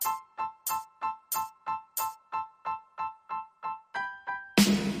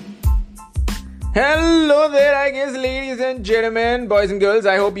Hello there, I guess, ladies and gentlemen, boys and girls.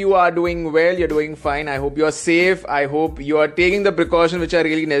 I hope you are doing well, you're doing fine. I hope you're safe. I hope you are taking the precautions which are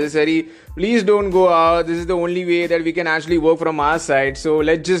really necessary. Please don't go out. This is the only way that we can actually work from our side. So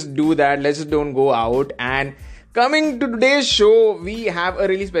let's just do that. Let's just don't go out. And coming to today's show, we have a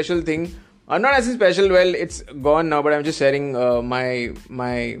really special thing. Not as in special, well, it's gone now, but I'm just sharing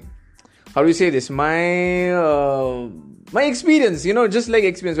my how do you say this? My experience, just like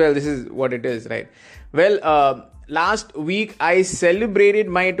experience. Well, this is what it is, right? Well, last week I celebrated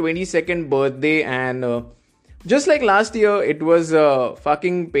my 22nd birthday, and just like last year, it was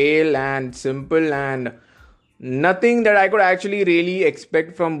fucking pale and simple and nothing that I could actually really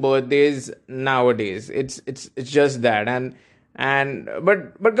expect from birthdays nowadays. It's just that. And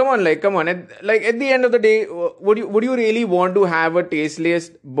but come on, at the end of the day, would you really want to have a tasteless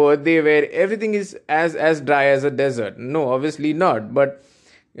birthday where everything is as dry as a desert? No, obviously not. But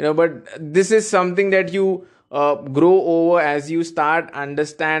this is something that you grow over as you start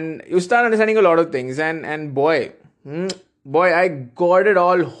understanding a lot of things. And boy, I got it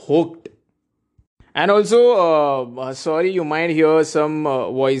all hooked. And also, sorry, you might hear some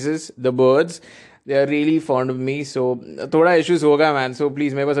voices, the birds. They are really fond of me, so थोड़ा issues होगा man. So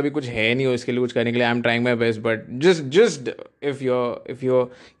please, मेरे पास अभी कुछ है नहीं उसके लिए कुछ करने के लिए. I'm trying my best, but just if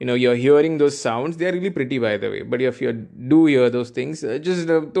you're hearing those sounds, they are really pretty by the way. But if you do hear those things, just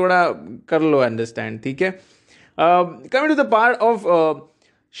थोड़ा कर लो understand, ठीक है? Coming to the part of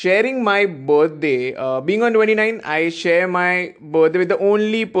sharing my birthday, being on 29, I share my birthday with the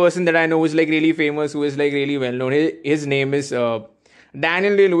only person that I know who is like really famous, who is like really well known. His name is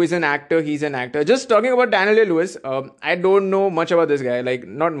Daniel Day-Lewis, an actor. He's an actor. Just talking about Daniel Day-Lewis, I don't know much about this guy. Like,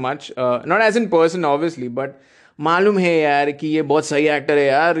 not much. Not as in person, obviously, but मालूम है यार कि ये बहुत सही actor है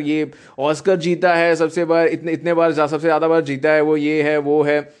यार. ये ऑस्कर जीता है सबसे बार, इतने बार सबसे ज़्यादा बार जीता है. वो ये है वो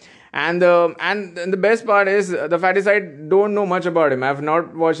है. And the best part is, the fact is, I don't know much about him. I've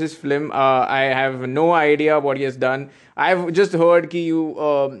not watched his film. I have no idea what he has done. I've just heard कि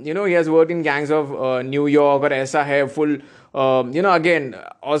he has worked in Gangs of New York और ऐसा है full again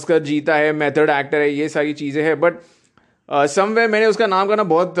Oscar जीता है, method actor है, ये सारी चीज़ें हैं. बट समवेयर मैंने उसका नाम का ना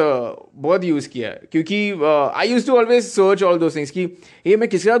बहुत यूज़ किया है, क्योंकि आई use to always search all those things कि ये मैं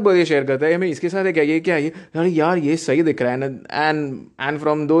किसके साथ बर्थडे शेयर करता है, मैं इसके साथ है क्या है यार ये सही दिख रहा है. And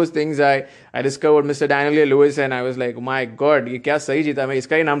from those things I discovered mister Daniel Lewis and I was like my God, ये क्या सही जीता, मैं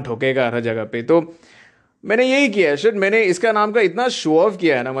इसका ही नाम ठोकेगा हर जगह पे. तो मैंने यही किया है. शिट, मैंने इसका नाम का इतना शो ऑफ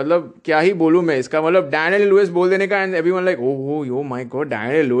किया है ना, मतलब क्या ही बोलूँ मैं इसका, मतलब डैनियल लुइस बोल देने का. And everyone like oh yo my God,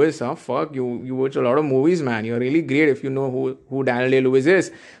 Daniel Lewis, fuck you watch a lot of movies man, you are really great if you know who Daniel Lewis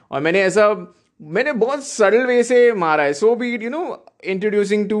is. और मैंने बहुत सरल वे से मारा है. सो B it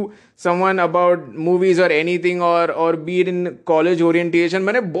introducing to someone about movies और anything, और B it in college orientation,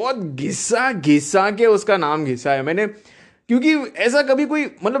 मैंने बहुत घिसा के उसका नाम घिसा है मैंने. क्योंकि ऐसा कभी कोई,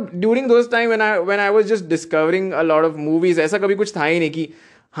 मतलब during those time when I was just discovering a lot of movies, ऐसा कभी कुछ था ही नहीं कि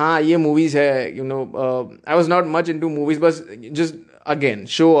हाँ ये मूवीज है. I was not much into movies, बस just again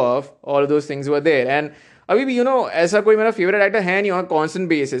show off all those things were there. And अभी भी ऐसा कोई मेरा फेवरेट एक्टर है नहीं on constant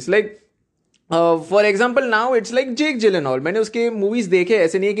basis. Like for example now it's like जेक जिलेनॉल. मैंने उसके मूवीज देखे,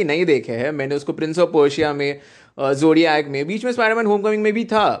 ऐसे नहीं है कि नहीं देखे हैं. मैंने उसको प्रिंस ऑफ पर्शिया में, ज़ोडिएक में, बीच में स्पाइडरमैन होमकमिंग में भी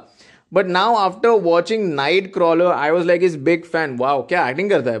था. But now after watching Nightcrawler, I was like his big fan. Wow, क्या acting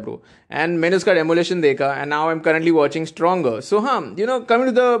करता है bro. And मैंने उसका Demolition देखा, and now I'm currently watching Stronger. So coming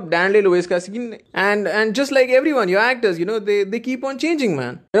to the Daniel Day-Lewis का scene, and just like everyone, your actors, they keep on changing,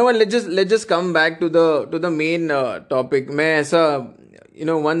 man. You know what? Let's just come back to the main topic. मैं ऐसा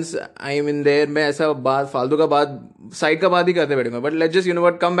once I'm in there, मैं ऐसा फालतू का बात side का बात ही करते बैठूंगा. But let's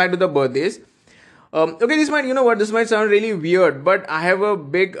just come back to the birthdays. Okay, this might sound really weird, but I have a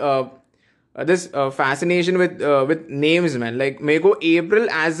big this fascination with names, man. Like मेरे को April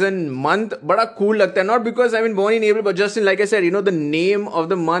as a month बड़ा cool लगता है. Not because I've been born in April, but just in, like I said, the name of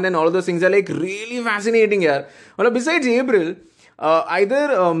the month and all of those things are like really fascinating, यार. मतलब besides April,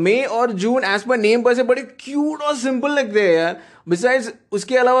 either May or June as per name पर से बड़े cute और simple लगते हैं यार. Besides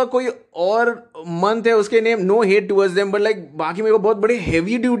उसके अलावा कोई और month है उसके name, no hate towards them, but like बाकी मेरे को बहुत बड़े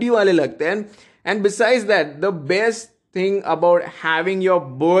heavy duty वाले लगते हैं. And besides that, the best thing about having your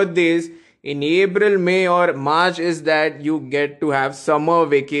birthdays in April, May or March is that you get to have summer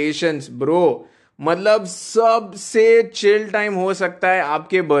vacations, bro. मतलब सबसे chill time हो सकता है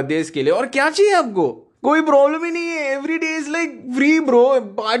आपके birthdays के लिए. और क्या चाहिए आपको? कोई प्रॉब्लम ही नहीं है. Every day is like free bro.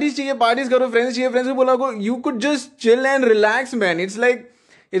 Parties चाहिए पार्टीज करो, फ्रेंड्स चाहिए फ्रेंड्स को बोला को. You could just chill and relax man. It's like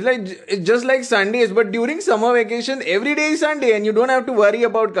it's just like Sundays, but during summer vacation, every day is Sunday, and you don't have to worry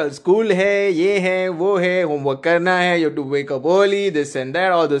about कल school है, ये है, वो है, homework करना है, you have to wake up early, this and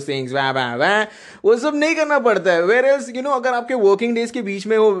that, all those things, wah wah wah, वो सब नहीं करना पड़ता है. Whereas अगर आपके working days के बीच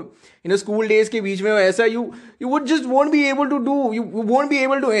में हो, school days के बीच में हो, ऐसा you would just won't be able to do, you won't be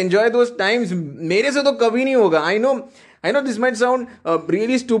able to enjoy those times. मेरे से तो कभी नहीं होगा. I know this might sound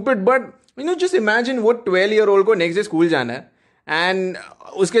really stupid, but just imagine वो 12-year-old को next day school जाना है. एंड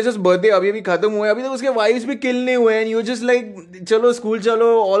उसके जस्ट बर्थडे अभी अभी खत्म हुए, अभी तक उसके वाइफ्स भी किल नहीं हुए, एंड यू जस्ट लाइक चलो स्कूल चलो,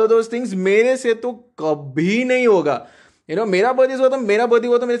 ऑल ऑफ दोस थिंग्स. मेरे से तो कभी नहीं होगा. मेरा बर्थडे हुआ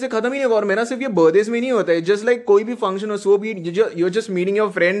तो मेरे से खत्म ही नहीं होगा. और मेरा सिर्फ ये बर्थडेज में नहीं होता है, जस्ट लाइक कोई भी फंक्शन हो, सो B you just meeting your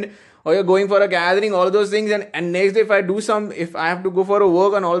friend or you're going for a gathering, all those things, and next day if I have to go for a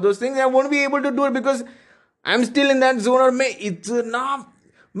work and all those things, I won't be able to do it because I'm still in that zone. और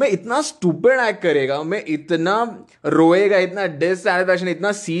मैं इतना stupid act करेगा, मैं इतना रोएगा, इतना dissatisfaction,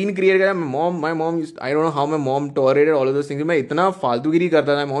 इतना scene create करेगा. My mom I don't know how my mom tolerated all of those things. मैं इतना फालतूगिरी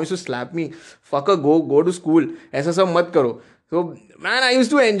करता था. My mom used to slap me, fuck go to school, ऐसा सब मत करो. So man, I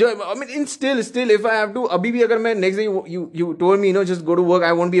used to enjoy. I mean, still, if I have to, abhi bhi agar main next day you told me, just go to work, I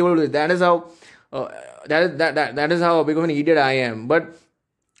won't be able to do it. That is how that is how big of an idiot I am. But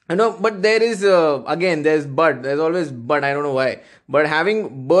but there is there's always but. I don't know why. But having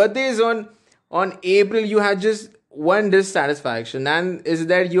birthdays on April, you have just one dissatisfaction, and is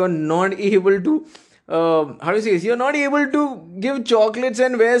that you are not able to how do you say this? You're not able to give chocolates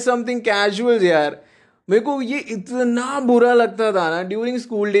and wear something casual, yaar. मेरे को ये इतना बुरा लगता था ना during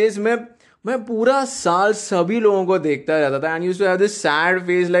school days में. मैं पूरा साल सभी लोगों को देखता रहता था, and used to have this sad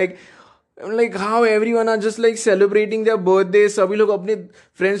face like how everyone are just like celebrating their birthday. सभी लोग अपने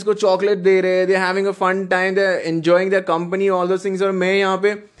फ्रेंड्स को चॉकलेट दे रहे हैं, they are having a fun time, they are enjoying their company, all those things. और मैं यहाँ पे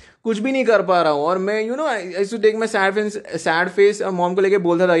कुछ भी नहीं कर पा रहा हूँ. और मैं I used to take my sad face mom को लेके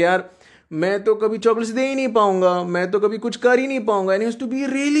बोलता था, यार मैं तो कभी चॉकलेट्स दे ही नहीं पाऊंगा, मैं तो कभी कुछ कर ही नहीं पाऊंगा. And it used to be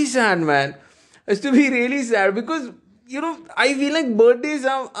really sad, man. It's to be really sad because I feel like birthdays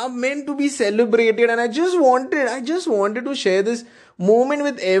are meant to be celebrated, and I just wanted to share this moment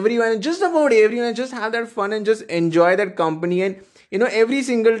with everyone, just about everyone, and just have that fun and just enjoy that company. And every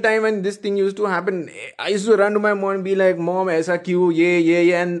single time when this thing used to happen, I used to run to my mom and be like, Mom, aisa kyun,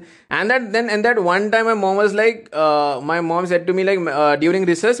 yeah, and that one time my mom was like, my mom said to me like, during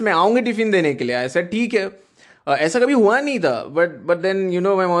recess मैं आऊँगी tiffin देने के लिए. I said ठीक है. ऐसा कभी हुआ नहीं था, but then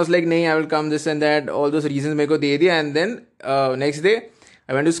my mom was like, नहीं, I will come, this and that, all those reasons मेरे को दे दिया. And then next day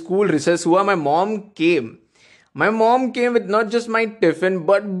I went to school, recess हुआ, my mom came with not just my tiffin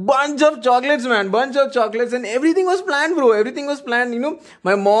but bunch of chocolates, and everything was planned, bro. Everything was planned.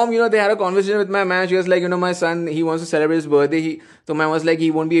 My mom, they had a conversation with my man. She was like, my son, he wants to celebrate his birthday. So my mom was like,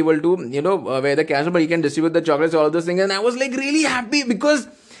 he won't be able to wear the cash, but he can distribute the chocolates, all those things. And I was like really happy because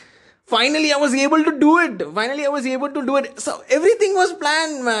finally I was able to do it. So everything was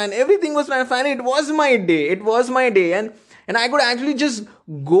planned, man. Everything was planned. Finally, it was my day. And I could actually just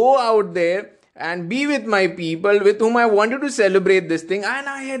go out there and be with my people with whom I wanted to celebrate this thing. And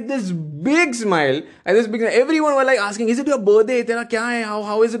I had this big smile. Everyone were like asking, is it your birthday? Tera kya hai?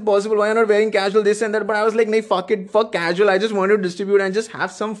 How is it possible? Why are you not wearing casual, this and that? But I was like, nah, fuck it, fuck casual. I just wanted to distribute and just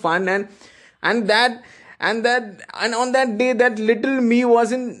have some fun. And on that day, that little me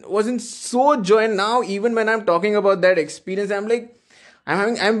wasn't so joy. And now even when I'm talking about that experience, I'm like,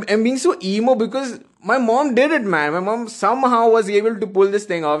 I'm being so emo because my mom did it, man. My mom somehow was able to pull this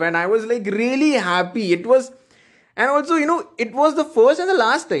thing off, and I was like really happy. It was, and also it was the first and the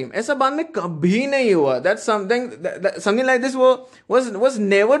last time. ऐसा बाद में कभी नहीं हुआ. That's something something like this was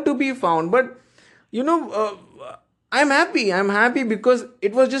never to be found. But I'm happy because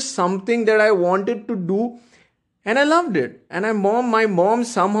it was just something that I wanted to do, and I loved it. And my mom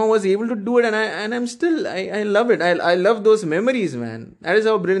somehow was able to do it, and I'm still, I love it. I love those memories, man. That is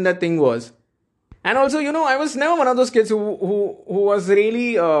how brilliant that thing was. And also, I was never one of those kids who was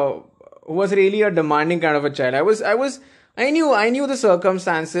really a demanding kind of a child. I knew the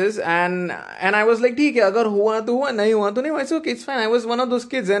circumstances, and I was like, ठीक है, अगर हुआ तो हुआ, नहीं हुआ तो नहीं. It's okay, it's fine. I was one of those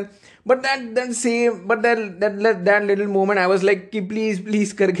kids, but that little moment, I was like, कि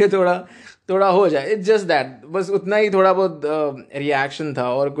please करके थोड़ा हो जाए. It's just that, बस उतना ही थोड़ा बहुत reaction था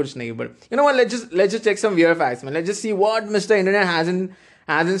और कुछ नहीं. But you know what? Let's just check some weird facts, man. Let's just see what Mr. Internet has in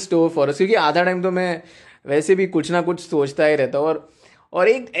store for us. क्योंकि आधा टाइम तो मैं वैसे भी कुछ ना कुछ सोचता ही रहता हूँ, और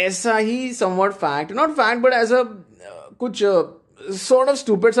एक ऐसा ही somewhat fact, not fact, but as a कुछ sort of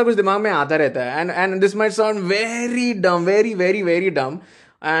stupid सा कुछ दिमाग में आता रहता है. And this might sound very dumb, very very very dumb.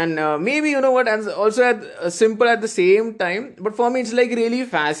 And maybe you know what, and also simple at the same time, but for me it's like really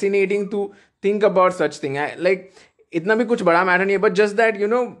fascinating to think about such thing. Like itna bhi kuch bada matter nahi hai, but just that,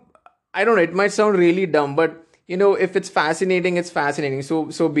 I don't know, it might sound really dumb, but if it's fascinating, it's fascinating.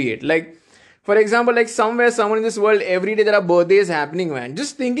 So be it. Like, for example, like somewhere, someone in this world, every day there are birthdays happening, man.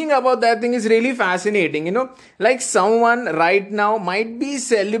 Just thinking about that thing is really fascinating, Like someone right now might be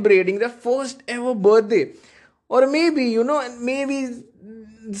celebrating their first ever birthday. Or maybe, maybe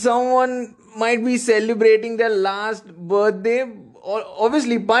someone might be celebrating their last birthday, or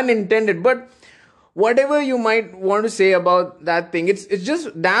obviously pun intended, but whatever you might want to say about that thing, it's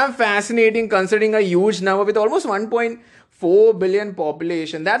just damn fascinating considering a huge number with almost 1.4 billion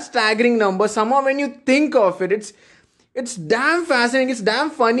population. That staggering number, somehow when you think of it, it's damn fascinating. It's damn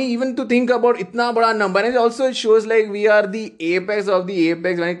funny even to think about itna bada number. And it shows like we are the apex of the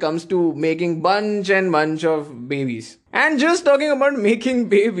apex when it comes to making bunch and bunch of babies. And just talking about making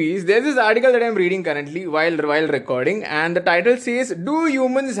babies, there's this article that I'm reading currently while recording, and the title says, "Do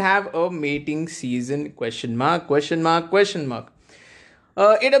humans have a mating season? Question mark, question mark, question mark."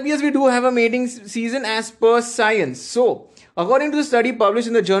 It appears we do have a mating season as per science. So, according to the study published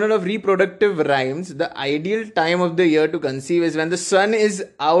in the Journal of Reproductive Rhymes, the ideal time of the year to conceive is when the sun is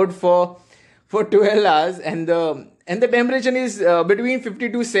out for 12 hours and the temperature is between 50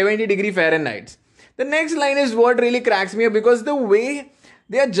 to 70 degree Fahrenheit. The next line is what really cracks me up, because the way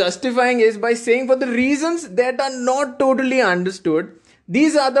they are justifying is by saying, for the reasons that are not totally understood,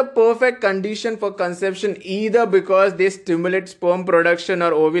 these are the perfect condition for conception, either because they stimulate sperm production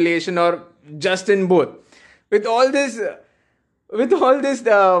or ovulation, or just in both. With all this tips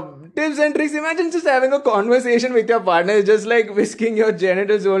and tricks, imagine just having a conversation with your partner is just like whisking your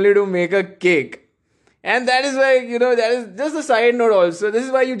genitals only to make a cake. And that is why, that is just a side note also. This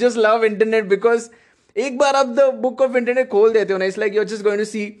is why you just love internet, because एक बार आप the book of internet खोल देते हो ना, it's like you're just going to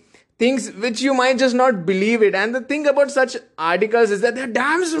see things which you might just not believe it. And the thing about such articles is that they're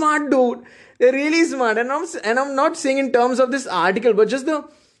damn smart, dude. They're really smart. And I'm not saying in terms of this article, but just the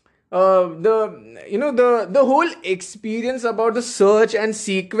whole experience about the search and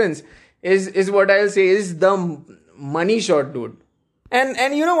sequence is what I'll say is the money shot, dude.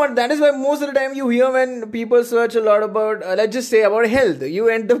 And you know what? That is why most of the time you hear when people search a lot about, let's just say about health, you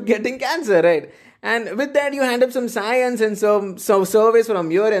end up getting cancer, right? And with that, you hand up some science and some surveys from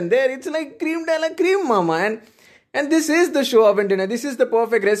here and there. It's like cream de la cream, mama. And this is the show of internet. This is the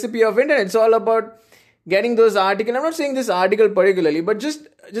perfect recipe of internet. It's all about getting those articles. I'm not saying this article particularly, but just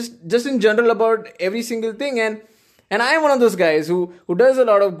in general about every single thing. And I am one of those guys who does a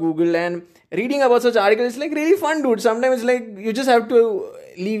lot of Google, and reading about such articles is like really fun, dude. Sometimes it's like you just have to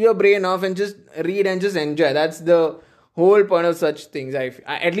leave your brain off and just read and just enjoy. That's the whole point of such things.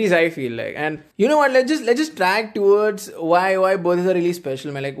 At least I feel like. And you know what? Let's just track towards why birthdays are really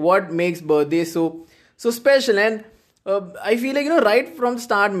special, man. Like what makes birthdays so special. And I feel like, right from the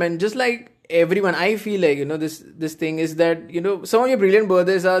start, man, just like everyone, I feel like, this thing is that, some of your brilliant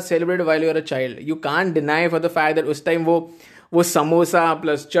birthdays are celebrated while you're a child. You can't deny for the fact that उस time वो samosa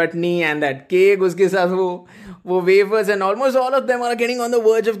plus chutney and that cake, उसके साथ वो wafers, and almost all of them are getting on the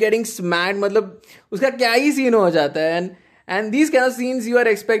verge of getting smacked. मतलब उसका क्या ही scene हो जाता है. And these kind of scenes you are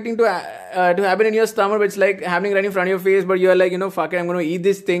expecting to happen in your stomach, but it's like happening right in front of your face, but you're like, fuck it, I'm going to eat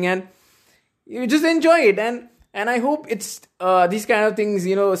this thing, and you just enjoy it. And I hope it's these kind of things,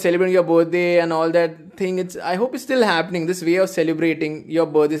 celebrating your birthday and all that thing. I hope it's still happening, this way of celebrating your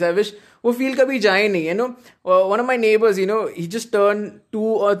birthdays. I wish वो feel कभी जाए नहीं. One of my neighbors, he just turned 2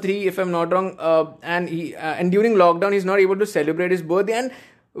 or 3, if I'm not wrong, and during lockdown he's not able to celebrate his birthday. And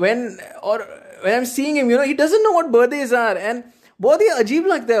when I'm seeing him, he doesn't know what birthdays are, and बहुत ही अजीब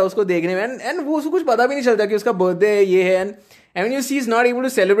लगता है उसको देखने में, and वो उसको कुछ पता भी नहीं चलता कि उसका birthday है ये है. And when you see he's not able to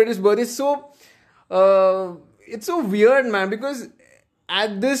celebrate his birthday, it's so weird, man, because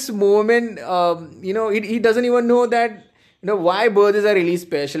at this moment, he doesn't even know that, why birthdays are really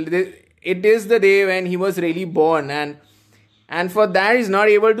special. It is the day when he was really born, and for that he's not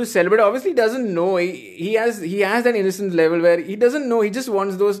able to celebrate. Obviously he doesn't know. He has that innocent level where he doesn't know. He just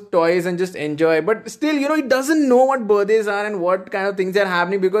wants those toys and just enjoy. But still, he doesn't know what birthdays are and what kind of things are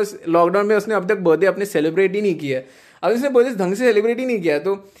happening, because lockdown में उसने अब तक birthday अपने celebrate ही नहीं किया. अब उसने birthday ढंग से celebrate ही नहीं किया.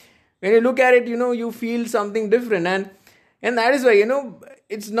 तो when you look at it, you feel something different, and that is why,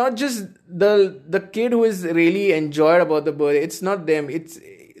 it's not just the kid who is really enjoyed about the birthday. It's not them. It's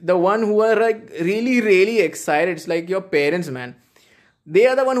the one who are like really, really excited. It's like your parents, man. They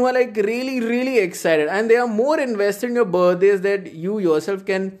are the one who are like really, really excited, and they are more invested in your birthdays that you yourself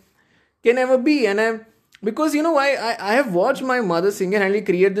can ever be. And because I have watched my mother single-handedly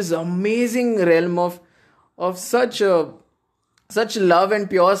create this amazing realm of such love and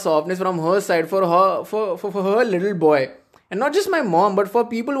pure softness from her side for her little boy. And not just my mom, but for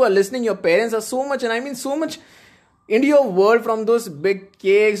people who are listening, your parents are so much, and I mean so much into your world, from those big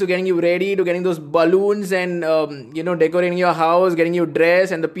cakes to getting you ready to getting those balloons and decorating your house, getting you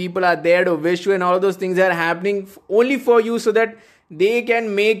dressed, and the people are there to wish you, and all of those things are happening only for you so that they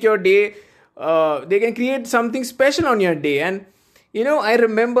can make your day. They can create something special on your day. And I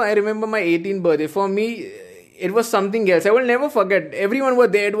remember my 18th birthday. For me, it was something else. I will never forget. Everyone were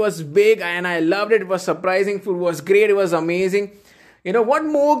there. It was big and I loved it. It was surprising. Food was great. It was amazing. What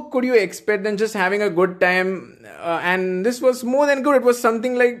more could you expect than just having a good time? And this was more than good. It was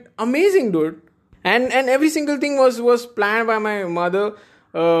something like amazing, dude. And every single thing was planned by my mother,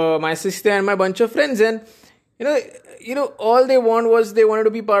 my sister, and my bunch of friends. And all they wanted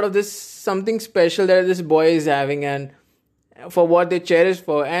to be part of this something special that this boy is having, and for what they cherish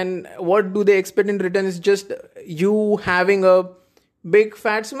for. And what do they expect in return is just you having a big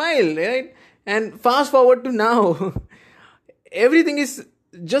fat smile, right? And fast forward to now. Everything is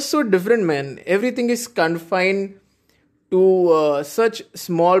just so different, man. Everything is confined to such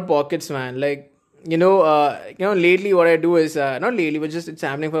small pockets, man. Like, lately what I do is, not lately, but just it's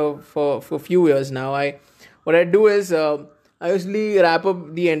happening for a few years now. What I do is, I usually wrap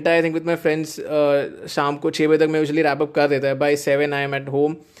up the entire thing with my friends. शाम को 6 बजे तक मैं usually wrap up कर देता है. By 7 I am at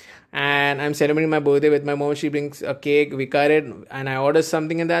home and I'm celebrating my birthday with my mom. She brings a cake, we cut it, and I order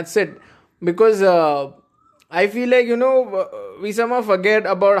something, and that's it. Because I feel like, we somehow forget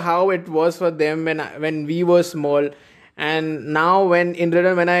about how it was for them when we were small. And now when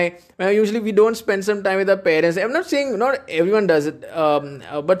usually we don't spend some time with our parents. I'm not saying not everyone does it,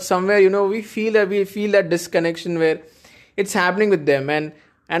 but somewhere, we feel that disconnection where it's happening with them, and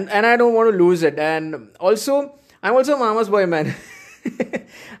I don't want to lose it. And also, I'm also a mama's boy, man.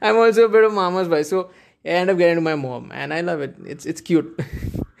 I'm also a bit of mama's boy, so I end up getting to my mom, and I love it. It's cute.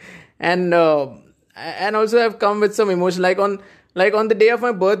 And also I've come with some emotion, like on the day of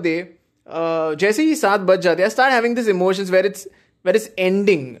my birthday, जैसे ही 7 बज जाते, I start having these emotions where it's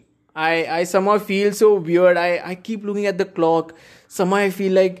ending. I somehow feel so weird. I keep looking at the clock. Somehow I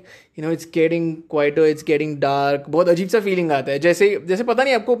feel like, it's getting quieter, it's getting dark. बहुत अजीब सा feeling आता है. जैसे पता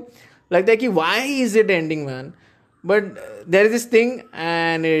नहीं आपको लगता है कि why is it ending, man? But there is this thing,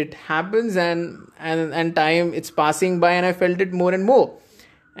 and it happens, and time, it's passing by, and I felt it more and more.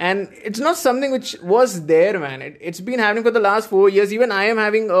 And it's not something which was there, man. It's been happening for the last 4 years. Even I am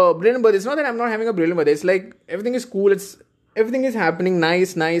having a brilliant birthday. It's not that I'm not having a brilliant birthday. It's like everything is cool. Everything is happening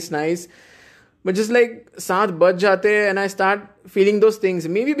nice. But just like 7 baj jate, and I start feeling those things.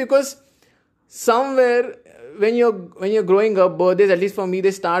 Maybe because somewhere when you're growing up, birthdays, at least for me,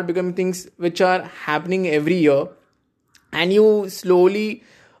 they start becoming things which are happening every year. And you slowly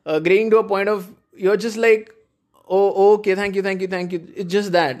getting to a point of, you're just like, oh, okay, thank you. It's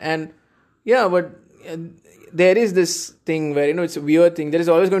just that. And yeah, but there is this thing where, it's a weird thing. There is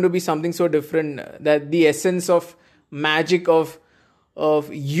always going to be something so different, that the essence of magic of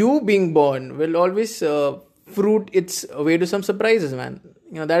you being born will always fruit its way to some surprises, man.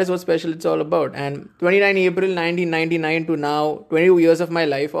 That is what special it's all about. And 29 April 1999 to now, 22 years of my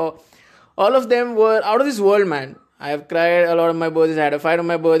life, all of them were out of this world, man. I have cried a lot on my birthdays. I had a fight on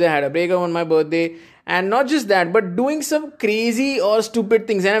my birthday. I had a breakup on my birthday. And not just that, but doing some crazy or stupid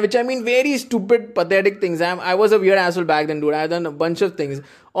things. And which I mean very stupid, pathetic things. I was a weird asshole back then, dude. I have done a bunch of things.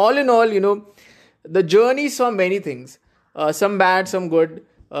 All in all, the journey saw many things. Some bad, some good.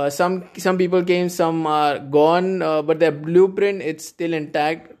 Some people came, some are gone. But their blueprint, it's still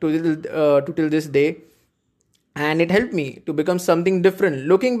intact to till this day. And it helped me to become something different.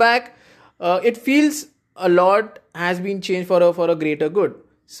 Looking back, it feels a lot has been changed for a greater good.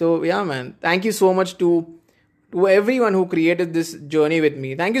 So yeah, man, thank you so much to everyone who created this journey with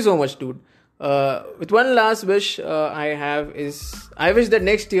me. Thank you so much, dude. With one last wish I have is, I wish that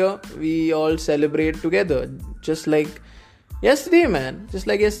next year we all celebrate together, just like yesterday, man. Just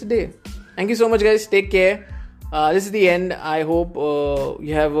like yesterday. Thank you so much, guys. Take care. This is the end. I hope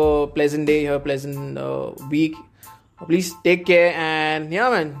you have a pleasant day, you have a pleasant week. Please take care, and yeah,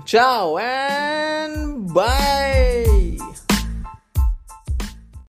 man. Ciao and bye.